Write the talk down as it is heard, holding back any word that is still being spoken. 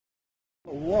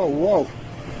Whoa, whoa.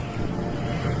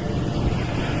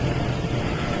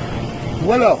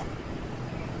 Willow.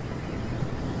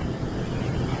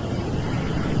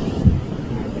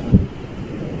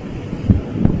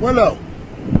 Willow.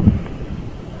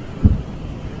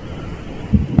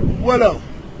 Willow.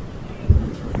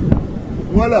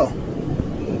 Willow.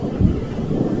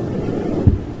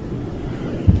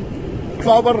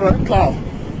 اطلعوا برا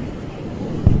اطلعوا.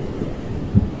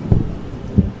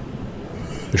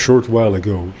 A short while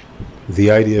ago, the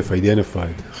IDF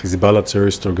identified Hezbollah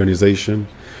terrorist organization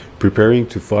preparing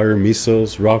to fire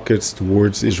missiles, rockets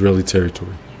towards Israeli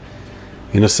territory.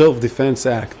 In a self-defense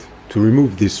act to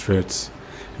remove these threats,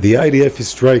 the IDF is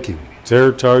striking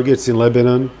terror targets in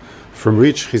Lebanon from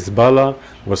which Hezbollah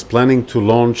was planning to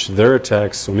launch their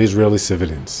attacks on Israeli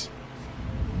civilians.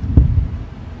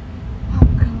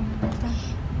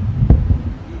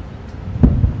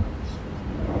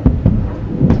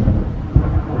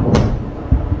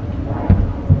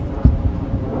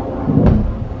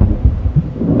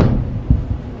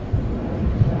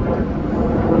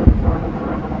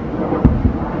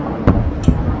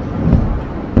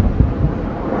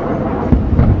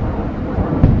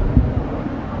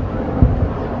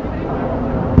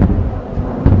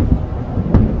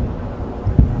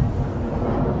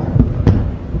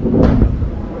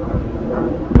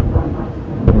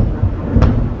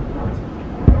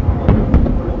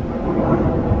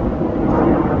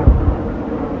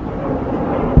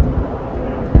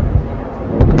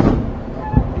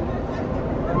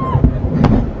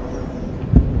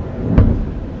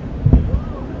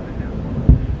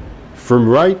 From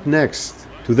right next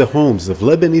to the homes of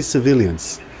Lebanese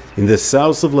civilians in the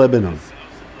south of Lebanon,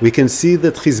 we can see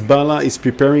that Hezbollah is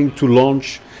preparing to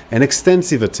launch an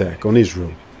extensive attack on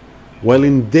Israel. While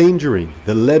endangering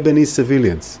the Lebanese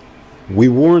civilians, we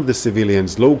warn the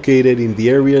civilians located in the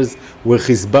areas where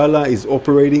Hezbollah is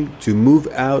operating to move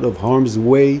out of harm's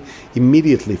way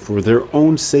immediately for their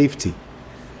own safety.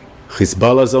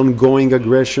 Hezbollah's ongoing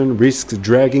aggression risks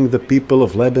dragging the people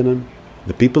of Lebanon,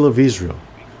 the people of Israel,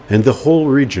 and the whole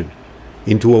region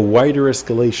into a wider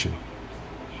escalation.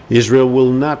 Israel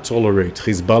will not tolerate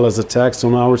Hezbollah's attacks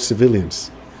on our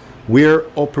civilians. We are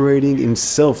operating in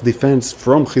self-defense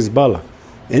from Hezbollah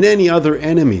and any other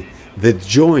enemy that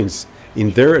joins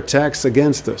in their attacks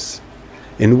against us.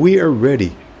 And we are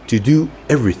ready to do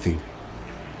everything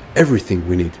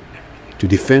we need to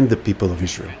defend the people of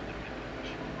Israel.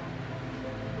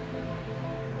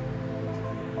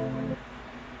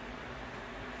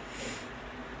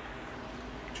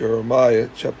 Jeremiah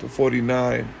chapter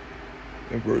 49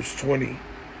 and verse 20.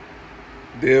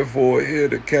 Therefore hear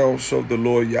the counsel of the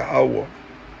Lord Yahweh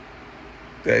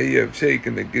that he have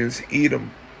taken against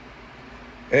Edom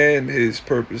and his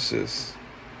purposes,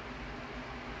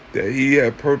 that he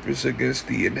have purpose against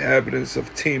the inhabitants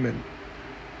of Teman.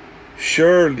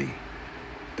 Surely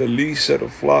the least of the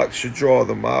flock should draw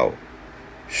them out.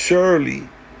 Surely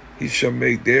he shall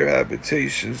make their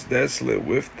habitations desolate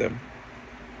with them.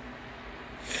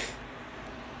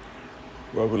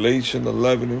 Revelation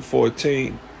 11 and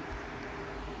 14.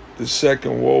 The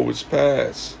second woe is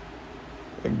past,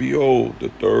 and behold, the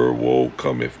third woe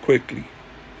cometh quickly.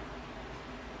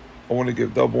 I want to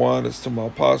give double honors to my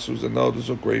apostles and elders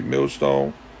of Great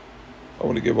Millstone. I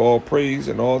want to give all praise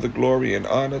and all the glory and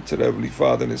honor to the Heavenly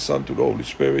Father and His Son through the Holy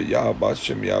Spirit, Yahweh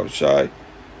Shem Yahushai.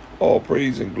 All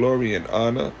praise and glory and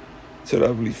honor to the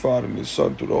Heavenly Father and His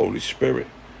Son through the Holy Spirit.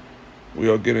 We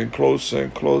are getting closer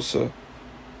and closer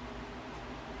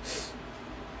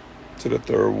to the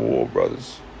third war,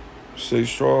 brothers. Stay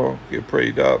strong, get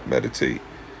prayed up, meditate.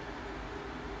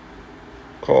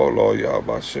 Call Lord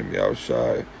Yahweh Shem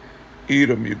Yahushai.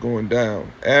 Edom, you're going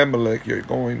down. Amalek, you're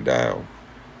going down.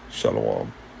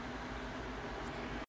 Shalom.